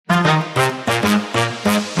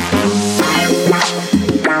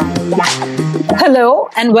Hello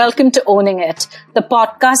and welcome to Owning It, the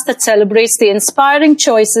podcast that celebrates the inspiring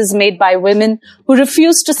choices made by women who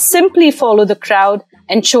refuse to simply follow the crowd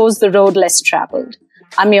and chose the road less traveled.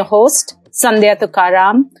 I'm your host, Sandhya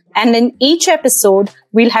Tukaram, and in each episode,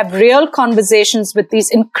 we'll have real conversations with these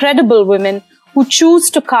incredible women who choose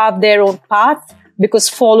to carve their own path because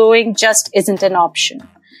following just isn't an option.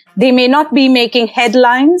 They may not be making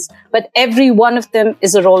headlines, but every one of them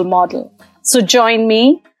is a role model. So join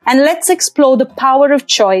me and let's explore the power of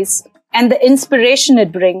choice and the inspiration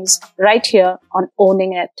it brings right here on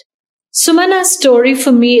Owning It. Sumana's story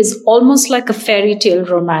for me is almost like a fairy tale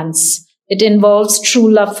romance. It involves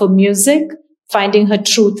true love for music, finding her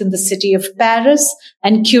truth in the city of Paris,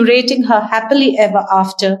 and curating her happily ever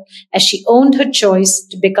after as she owned her choice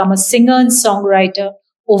to become a singer and songwriter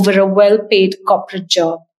over a well-paid corporate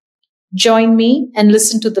job. Join me and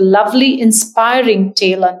listen to the lovely, inspiring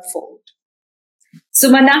tale unfold.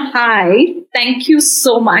 Sumana, hi. Thank you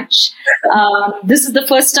so much. This is the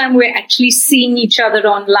first time we're actually seeing each other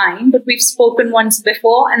online, but we've spoken once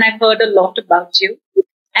before and I've heard a lot about you.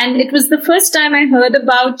 And it was the first time I heard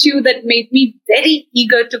about you that made me very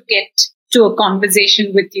eager to get to a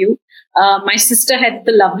conversation with you. My sister had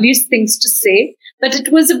the loveliest things to say, but it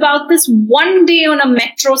was about this one day on a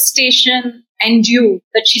metro station and you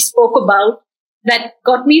that she spoke about that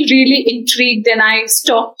got me really intrigued, and I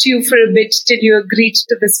stalked you for a bit till you agreed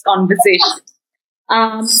to this conversation.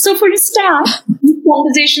 So for a start, these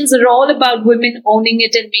conversations are all about women owning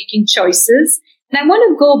it and making choices. And I want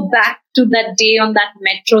to go back to that day on that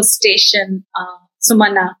metro station,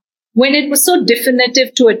 Sumana, when it was so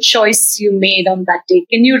definitive to a choice you made on that day.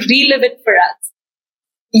 Can you relive it for us?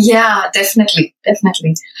 Yeah, definitely.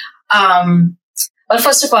 Well,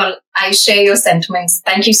 first of all, I share your sentiments.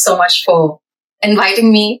 Thank you so much for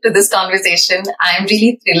inviting me to this conversation. I'm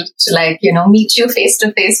really thrilled to meet you face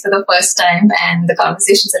to face for the first time, and the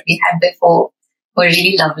conversations that we had before were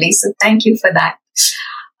really lovely. So thank you for that.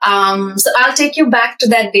 So I'll take you back to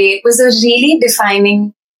that day. It was a really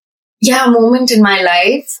defining, moment in my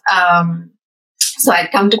life. So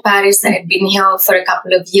I'd come to Paris. I had been here for a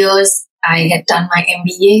couple of years. I had done my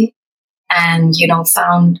MBA and,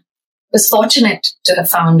 was fortunate to have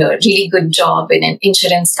found a really good job in an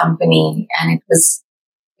insurance company, and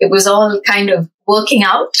it was all kind of working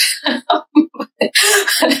out.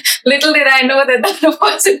 Little did I know that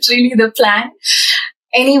wasn't really the plan.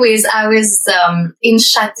 Anyways, I was in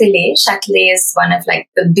Châtelet. Châtelet is one of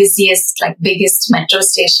the busiest, biggest metro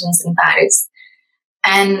stations in Paris.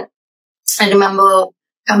 And I remember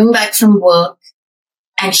coming back from work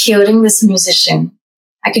and hearing this musician.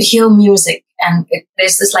 I could hear music, and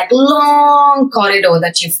there's this long corridor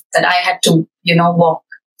that I had to, walk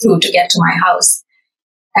through to get to my house.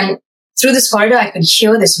 And through this corridor, I could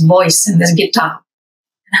hear this voice and this guitar.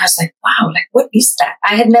 And I was like, wow, what is that?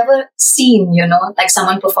 I had never seen,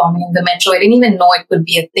 someone performing in the metro. I didn't even know it could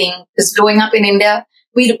be a thing. Because growing up in India,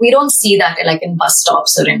 we don't see that in bus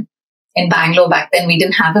stops or in Bangalore back then. We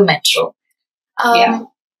didn't have a metro. And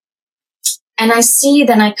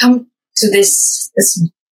I come to this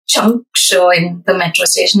chunk show in the metro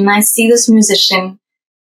station, and I see this musician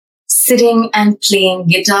sitting and playing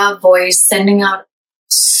guitar, voice, sending out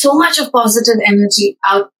so much of positive energy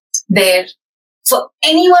out there for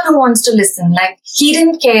anyone who wants to listen. He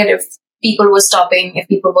didn't care if people were stopping, if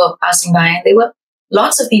people were passing by, and there were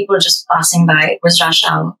lots of people just passing by. It was rush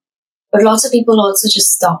hour, but lots of people also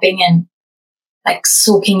just stopping and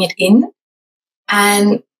soaking it in.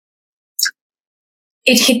 And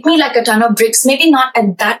it hit me like a ton of bricks, maybe not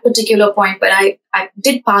at that particular point, but I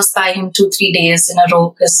did pass by him 2-3 days in a row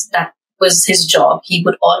because that was his job. He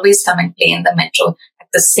would always come and play in the metro at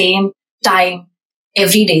the same time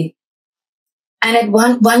every day. And at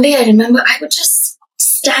one day I remember I would just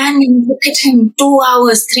stand and look at him 2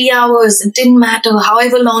 hours, 3 hours. It didn't matter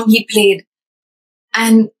however long he played.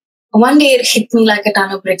 And one day it hit me like a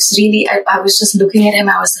ton of bricks. Really, I was just looking at him.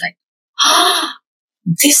 I was like,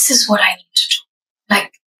 this is what I need to do.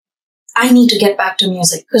 I need to get back to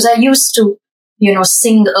music, because I used to,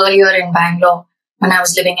 sing earlier in Bangalore when I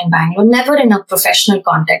was living in Bangalore, never in a professional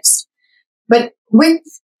context. But with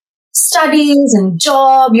studies and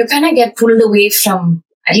job, you kind of get pulled away from,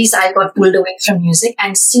 at least I got pulled away from music.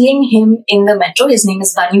 And seeing him in the metro, his name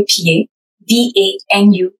is Vanu Pie,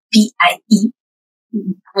 Vanupie.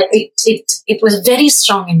 It was very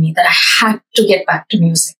strong in me that I had to get back to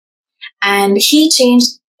music. And he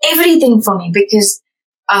changed everything for me, because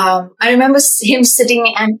I remember him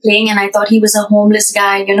sitting and playing, and I thought he was a homeless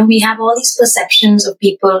guy. We have all these perceptions of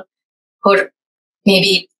people who are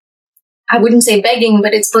maybe, I wouldn't say begging,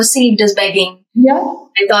 but it's perceived as begging. Yeah.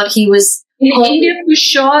 I thought he was In India, for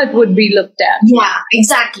sure, it would be looked at. Yeah,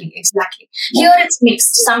 exactly. Here it's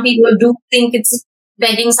mixed. Some people do think it's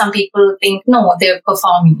begging. Some people think, no, they're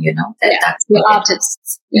performing, that's the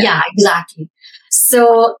artists. Yeah, exactly.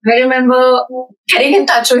 So I remember getting in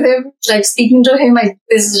touch with him, like speaking to him.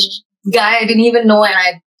 This guy I didn't even know, and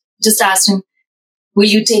I just asked him, will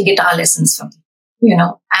you take guitar lessons from me?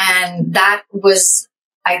 And that was,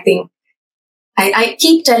 I think, I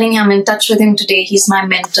keep telling him I'm in touch with him today. He's my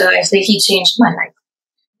mentor. I say he changed my life.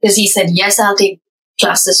 Because he said, yes, I'll take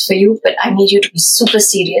classes for you, but I need you to be super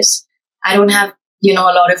serious. I don't have, a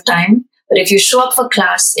lot of time. But if you show up for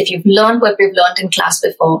class, if you've learned what we've learned in class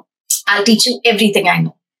before, I'll teach you everything I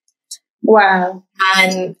know. Wow.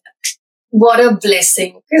 And what a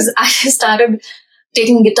blessing. Because I started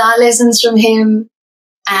taking guitar lessons from him,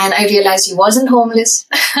 and I realized he wasn't homeless.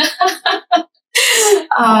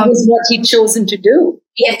 That was what he'd chosen to do.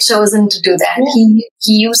 He had chosen to do that. Yeah.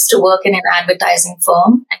 He used to work in an advertising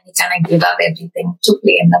firm, and he kind of gave up everything to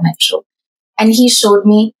play in the metro. And he showed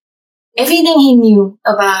me everything he knew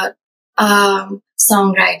about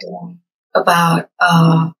songwriting, about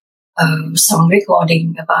song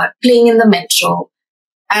recording, about playing in the metro.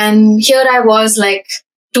 And here I was, like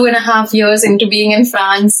 2.5 years into being in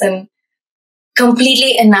France, and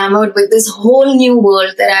completely enamored with this whole new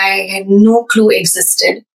world that I had no clue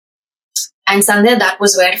existed. And Sandhya, that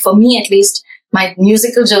was where, for me at least, my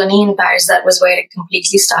musical journey in Paris, that was where it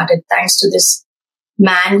completely started, thanks to this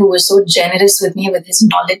man who was so generous with me with his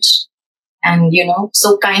knowledge and,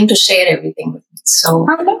 so kind to share everything with me. So,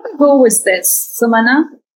 how long ago was this, Sumana?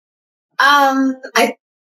 I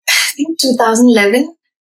think 2011.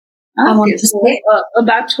 I want to say.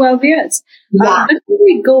 About 12 years. Yeah. Before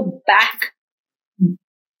we go back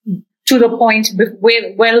to the point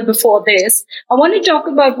well before this, I want to talk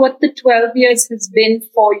about what the 12 years has been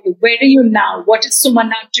for you. Where are you now? What is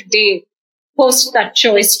Sumana today post that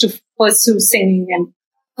choice to pursue singing and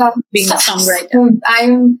being a songwriter?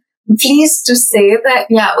 I'm pleased to say that,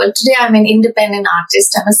 today I'm an independent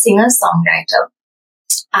artist. I'm a singer-songwriter.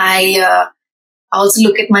 I also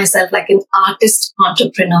look at myself like an artist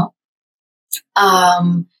entrepreneur.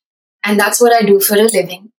 And that's what I do for a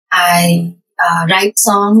living. I write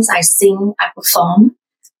songs, I sing, I perform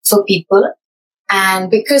for people. And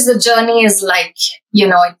because the journey is like,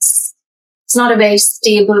 it's not a very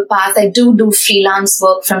stable path. I do freelance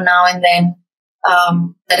work from now and then.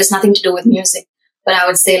 That has nothing to do with music. But I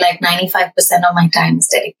would say like 95% of my time is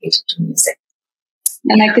dedicated to music.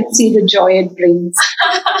 And I could see the joy it brings.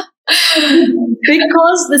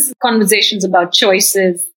 Because this conversation's about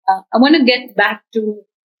choices, I want to get back to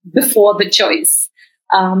before the choice.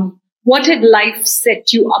 What had life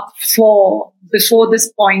set you up for before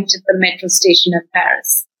this point at the metro station at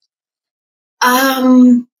Paris?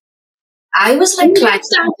 I was like... You can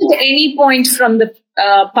start at any point from the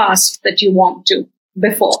past that you want to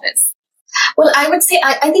before this. Well, I would say,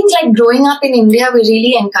 I think like growing up in India, we're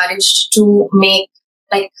really encouraged to make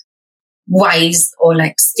like wise or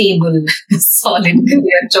like stable, solid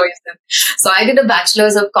career choices. So I did a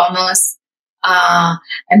bachelor's of commerce.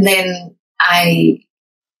 And then I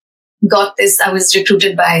was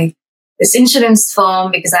recruited by this insurance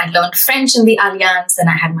firm because I'd learned French in the Alliance and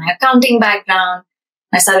I had my accounting background.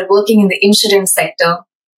 I started working in the insurance sector.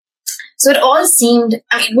 So it all seemed,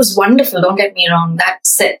 it was wonderful. Don't get me wrong. That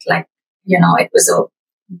said, like, it was a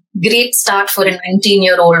great start for a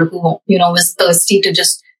 19-year-old who, was thirsty to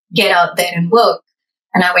just get out there and work.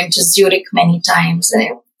 And I went to Zurich many times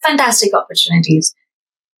and fantastic opportunities.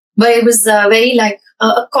 But it was very like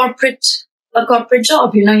a corporate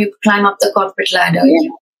job. You climb up the corporate ladder,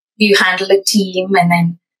 you handle a team and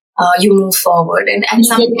then you move forward. And at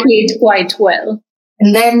some point, played quite well.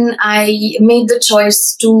 And then I made the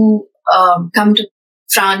choice to come to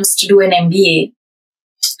France to do an MBA.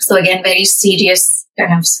 So again, very serious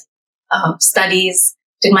kind of studies.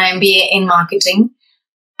 Did my MBA in marketing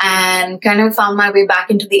and kind of found my way back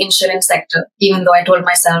into the insurance sector, even though I told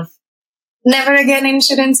myself, never again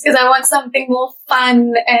insurance because I want something more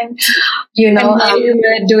fun and, you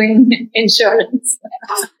were doing insurance.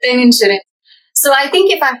 Then insurance. So I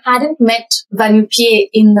think if I hadn't met Vanupier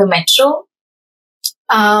in the metro,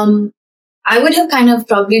 I would have kind of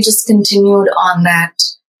probably just continued on that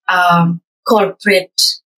corporate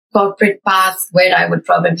path where I would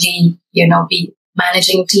probably, be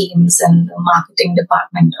managing teams and the marketing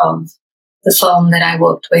department of the firm that I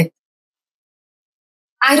worked with.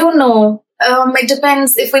 I don't know. It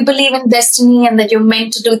depends. If we believe in destiny and that you're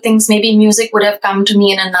meant to do things, maybe music would have come to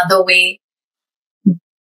me in another way.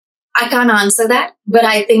 I can't answer that, but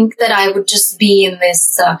I think that I would just be in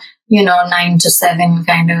this, 9 to 7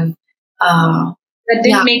 kind of. That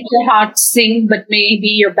didn't make your heart sing, but maybe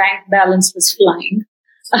your bank balance was flying.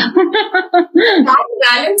 Bank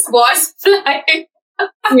balance was flying.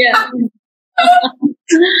 Yeah.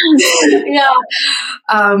 Yeah.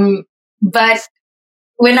 But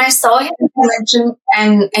when I saw him, you mentioned,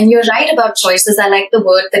 and you're right about choices. I like the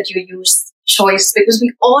word that you use, choice, because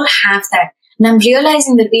we all have that. And I'm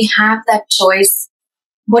realizing that we have that choice,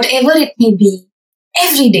 whatever it may be,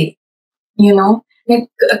 every day. You know,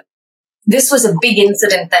 this was a big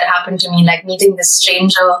incident that happened to me, like meeting this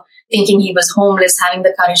stranger, thinking he was homeless, having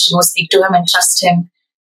the courage to go speak to him and trust him.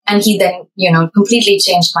 And he then, completely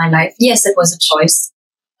changed my life. Yes, it was a choice.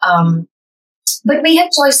 But we have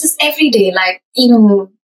choices every day, like even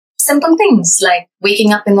simple things like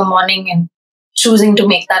waking up in the morning and choosing to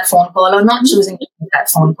make that phone call or not choosing to make that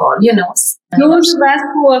phone call, Those of us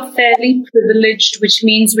who are fairly privileged, which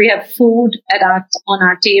means we have food on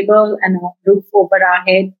our table and a roof over our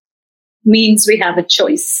head, means we have a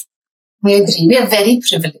choice. I agree. We are very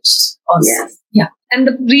privileged also. Yes. Yeah. And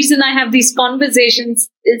the reason I have these conversations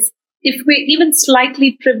is if we're even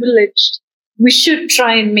slightly privileged, we should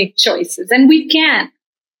try and make choices. And we can,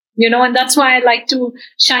 and that's why I like to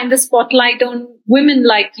shine the spotlight on women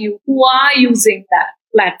like you who are using that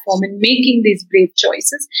platform and making these brave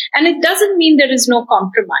choices. And it doesn't mean there is no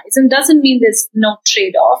compromise and doesn't mean there's no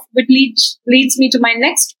trade-off, but leads me to my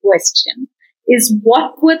next question is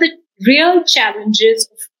what were the real challenges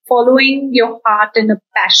of following your heart and a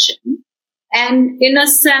passion and in a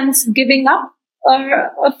sense giving up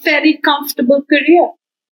a very comfortable career?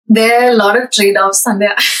 There are a lot of trade-offs, and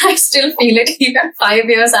I still feel it even 5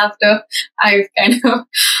 years after I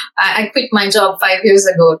quit my job 5 years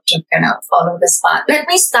ago to kind of follow this path. Let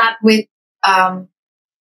me start with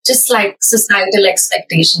just like societal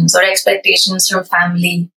expectations or expectations from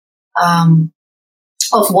family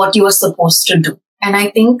of what you are supposed to do. And I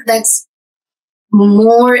think that's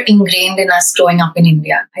more ingrained in us growing up in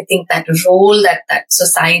India. I think that role that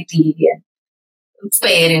society and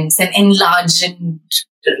parents and enlarged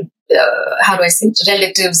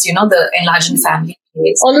relatives, the enlarged family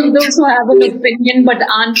plays. All of those who have an opinion but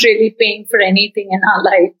aren't really paying for anything in our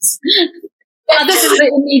lives. Other than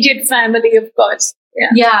the immediate family, of course.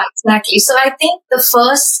 Yeah, exactly. So I think the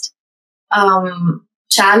first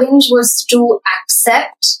challenge was to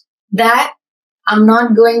accept that I'm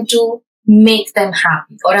not going to make them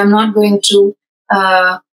happy, or I'm not going to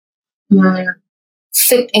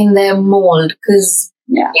fit in their mold, because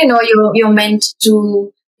you're meant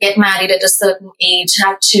to get married at a certain age,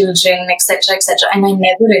 have children, etc., etc. And I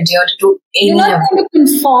never adhered to any of it. You're not going to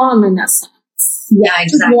conform in a sense. Yeah,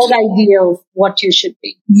 exactly. It's your idea of what you should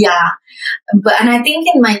be. Yeah, and I think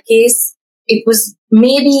in my case, it was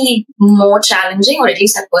maybe more challenging, or at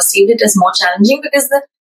least I perceived it as more challenging, because the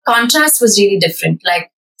contrast was really different.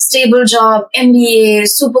 Like stable job, MBA,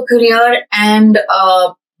 super career, and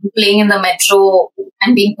playing in the metro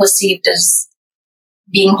and being perceived as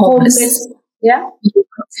being homeless. Yeah.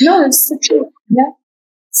 No, it's the truth. Yeah.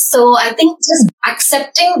 So I think just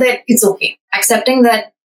accepting that it's okay. Accepting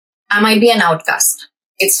that I might be an outcast.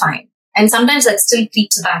 It's fine. And sometimes that still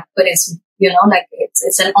creeps back, but it's,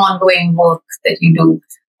 it's an ongoing work that you do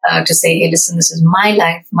to say, hey, listen, this is my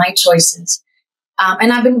life, my choices.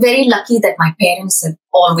 And I've been very lucky that my parents have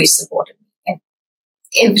always supported me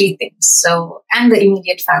in everything. So, and the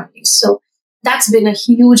immediate family. So that's been a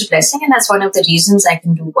huge blessing. And that's one of the reasons I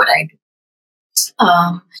can do what I do.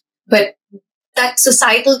 But that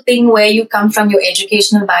societal thing where you come from your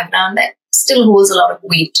educational background, that still holds a lot of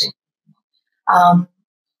weight.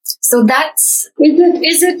 So that's...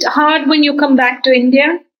 Is it hard when you come back to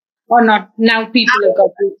India or not? Now people have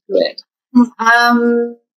got used to it.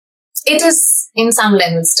 It is in some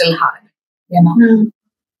levels still hard,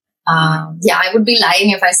 I would be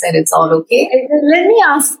lying if I said it's all okay. Let me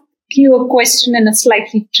ask you a question in a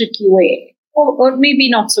slightly tricky way, or maybe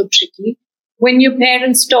not so tricky. When your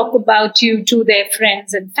parents talk about you to their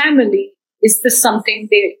friends and family, is this something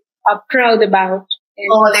they are proud about?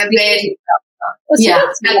 They're very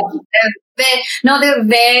they're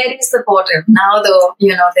very supportive. Now though,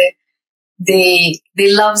 they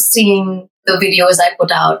love seeing the videos I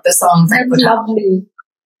put out, the songs I put out.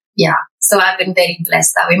 Yeah. So I've been very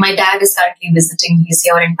blessed that way. My dad is currently visiting. He's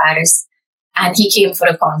here in Paris. And he came for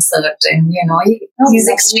a concert, and he's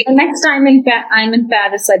extremely. The next time I'm in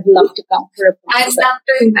Paris, I'd love to come for a concert. I'd love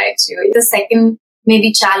to invite you. The second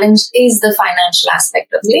maybe challenge is the financial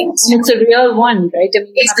aspect of things. And it's a real one, right?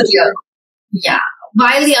 It's a real, yeah.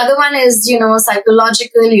 While the other one is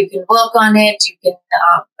psychological, you can work on it. You can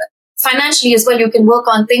financially as well. You can work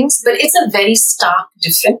on things, but it's a very stark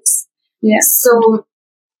difference. Yeah. So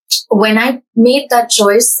when I made that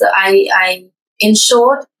choice, I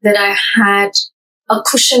ensured that I had a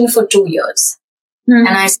cushion for 2 years. And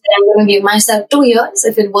I said, I'm going to give myself 2 years.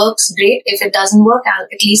 If it works, great. If it doesn't work, I'll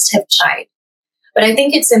at least have tried. But I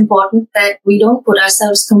think it's important that we don't put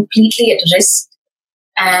ourselves completely at risk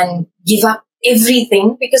and give up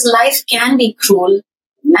everything, because life can be cruel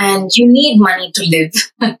and you need money to live.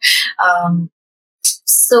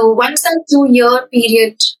 So once that 2-year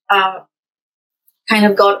period kind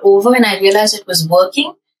of got over and I realized it was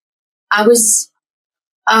working, I was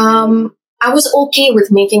okay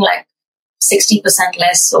with making like 60%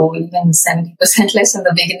 less or even 70% less in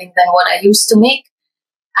the beginning than what I used to make.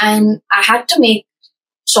 And I had to make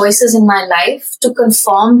choices in my life to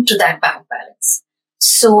conform to that bank balance.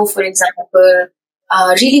 So, for example,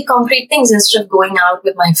 really concrete things. Instead of going out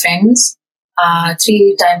with my friends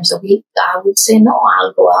 3 times a week, I would say, no,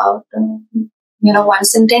 I'll go out,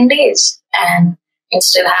 once in 10 days. And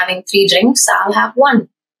instead of having 3 drinks, I'll have 1.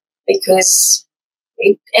 Because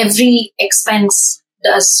every expense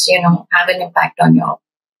does, have an impact on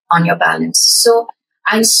your balance. So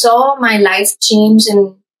I saw my life change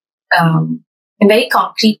in very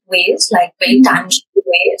concrete ways, like very tangible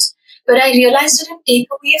ways. But I realized it didn't take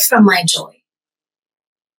away from my joy.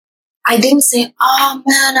 I didn't say, oh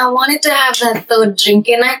man, I wanted to have that 3rd drink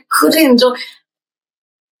and I couldn't.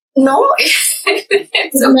 No.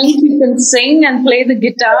 It's okay. You can sing and play the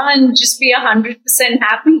guitar and just be 100%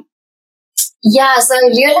 happy. Yeah, so I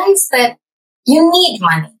realized that you need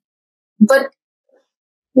money, but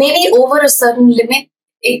maybe over a certain limit,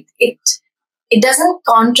 it doesn't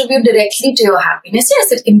contribute directly to your happiness.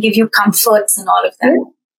 Yes, it can give you comforts and all of that.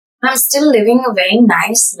 Yeah. I'm still living a very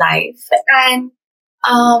nice life,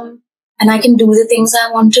 and I can do the things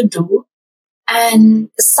I want to do,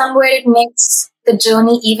 and somewhere it makes the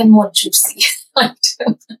journey even more juicy.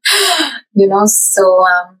 So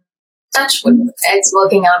touch wood, it's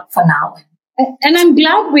working out for now. And I'm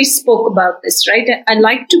glad we spoke about this, right? I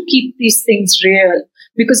like to keep these things real,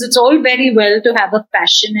 because it's all very well to have a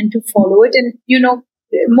passion and to follow it, and,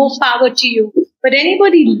 more power to you. But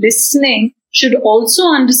anybody listening should also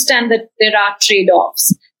understand that there are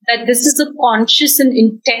trade-offs, that this is a conscious and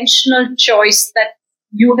intentional choice, that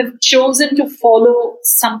you have chosen to follow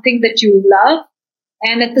something that you love.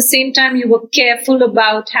 And at the same time, you were careful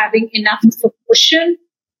about having enough of a cushion,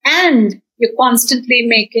 and you're constantly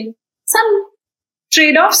making some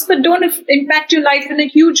trade-offs that don't impact your life in a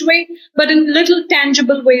huge way, but in little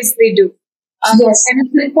tangible ways they do. Yes. And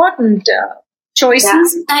it's important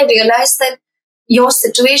choices. Yeah. I realized that your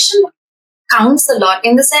situation counts a lot,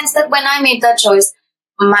 in the sense that when I made that choice,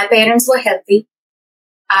 my parents were healthy.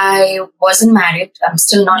 I wasn't married. I'm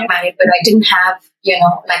still not married, but I didn't have,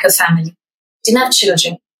 like a family. Didn't have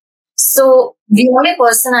children. So the only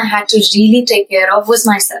person I had to really take care of was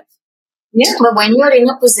myself. Yeah. But when you're in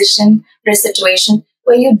a position or a situation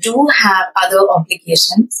where you do have other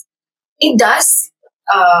obligations, it does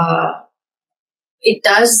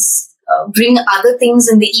bring other things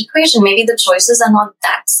in the equation. Maybe the choices are not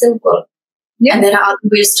that simple. Yeah. And there are other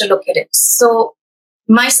ways to look at it. So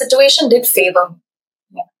my situation did favor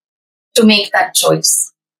me to make that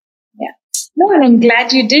choice. Yeah. No, and I'm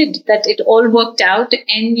glad you did, that it all worked out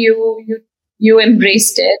and you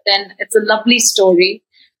embraced it, and it's a lovely story.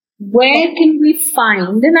 Where can we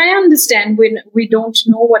find, and I understand when we don't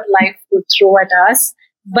know what life will throw at us,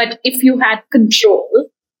 but if you had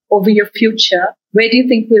control over your future, where do you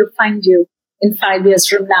think we'll find you in 5 years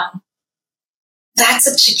from now? That's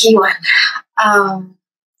a tricky one.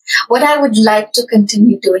 What I would like to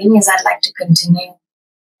continue doing is I'd like to continue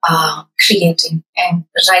creating and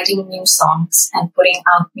writing new songs and putting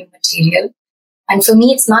out new material. And for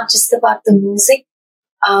me, it's not just about the music.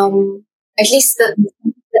 At least that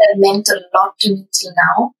meant a lot to me till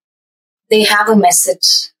now. They have a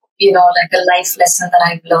message, like a life lesson that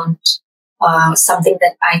I've learned, something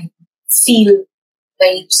that I feel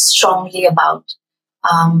very strongly about.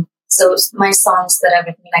 So my songs that I've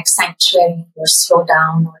written, like Sanctuary or Slow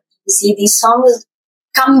Down or Easy, these songs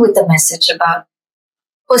come with a message about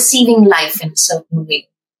perceiving life in a certain way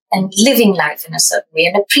and living life in a certain way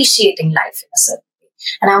and appreciating life in a certain way.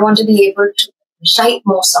 And I want to be able to write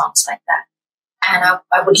more songs like that. And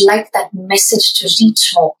I would like that message to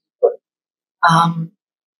reach more people.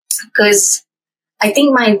 Because I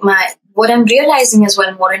think what I'm realizing as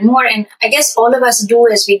well more and more, and I guess all of us do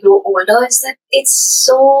as we grow older, is that it's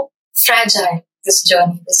so fragile, this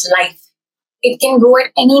journey, this life. It can go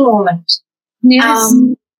at any moment. Yes.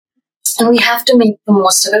 And we have to make the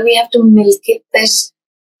most of it. We have to milk it.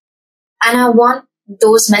 And I want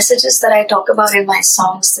those messages that I talk about in my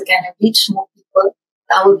songs to kind of reach more people.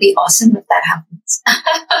 That would be awesome if that happens.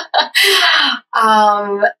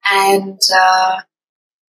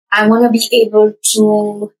 I want to be able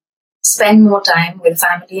to spend more time with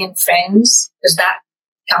family and friends, because that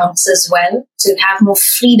counts as well, to have more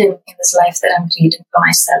freedom in this life that I'm creating for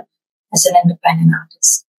myself as an independent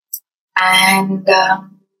artist. And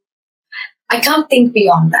I can't think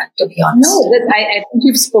beyond that, to be honest. No, I think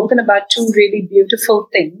you've spoken about two really beautiful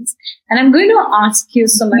things. And I'm going to ask you,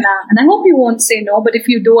 Sumana, and I hope you won't say no, but if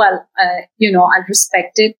you do, I'll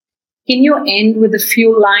respect it. Can you end with a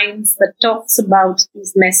few lines that talks about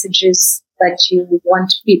these messages that you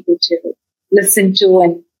want people to listen to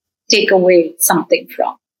and take away something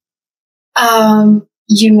from?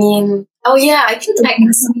 You mean, oh yeah, I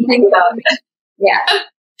can speak about it. Yeah.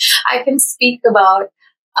 I can speak about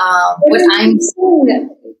what I'm saying.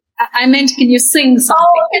 I meant, can you sing something?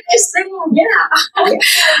 Oh, can I sing? Yeah.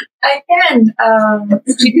 I can.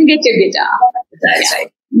 You can get your guitar. That's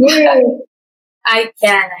right. Yeah. I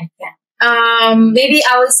can. Maybe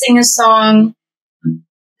I will sing a song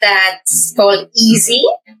that's called Easy.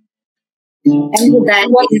 And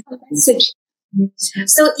what's the message?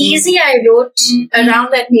 So Easy I wrote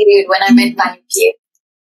around that period when I met Banu.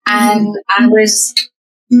 And I was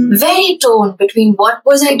very torn between what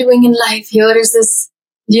was I doing in life. Here is this,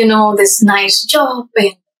 this nice job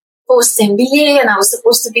and post-MBA, and I was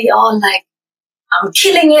supposed to be all like, I'm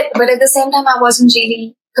killing it. But at the same time, I wasn't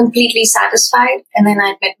really completely satisfied. And then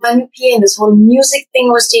I met Banu and this whole music thing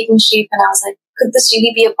was taking shape, and I was like, could this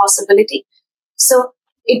really be a possibility? So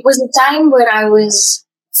it was a time where I was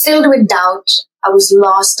filled with doubt. I was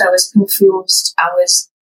lost. I was confused. I was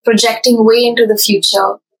projecting way into the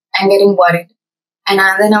future and getting worried. And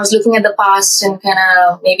then I was looking at the past and kind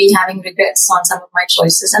of maybe having regrets on some of my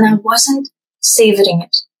choices, and I wasn't savoring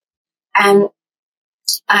it. And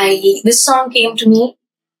this song came to me,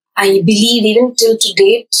 I believe even till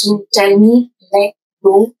today, to tell me, let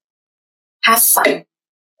go, have fun,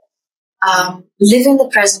 live in the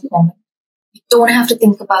present moment. You don't have to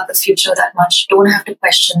think about the future that much. Don't have to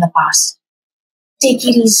question the past. Take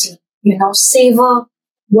it easy, savor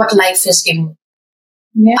what life is giving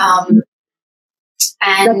you. Yeah.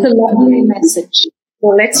 And that's a lovely message. So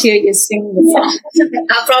let's hear you sing the song.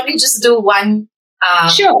 I'll probably just do one.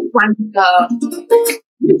 Sure.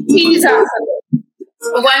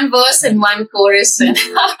 One verse and one chorus.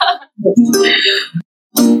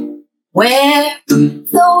 Where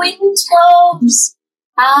the wind blows,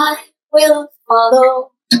 I will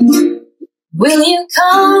follow. Will you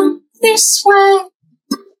come this way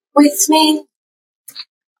with me?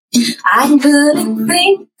 I couldn't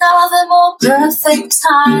think of a more perfect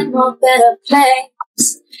time or better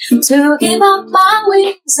place to give up my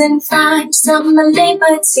wings and find some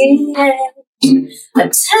liberty. Take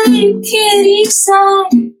it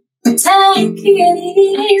easy, take it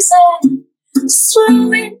easy,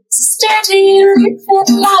 slow and steady,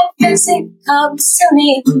 living life as it comes to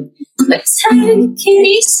me. But take it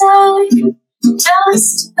easy,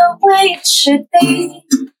 just the way it should be.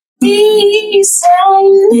 Easy,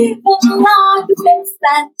 living life in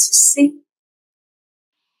fantasy.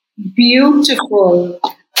 Beautiful.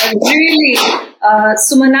 Really,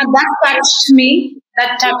 Sumana,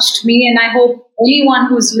 that touched me, and I hope anyone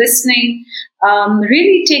who's listening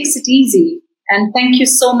really takes it easy. And thank you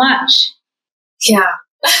so much. Yeah.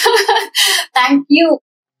 Thank you.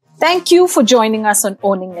 Thank you for joining us on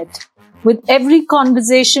Owning It. With every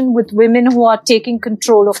conversation with women who are taking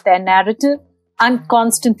control of their narrative, I'm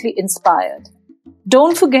constantly inspired.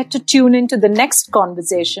 Don't forget to tune into the next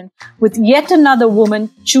conversation with yet another woman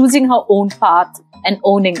choosing her own path and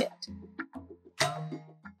owning it.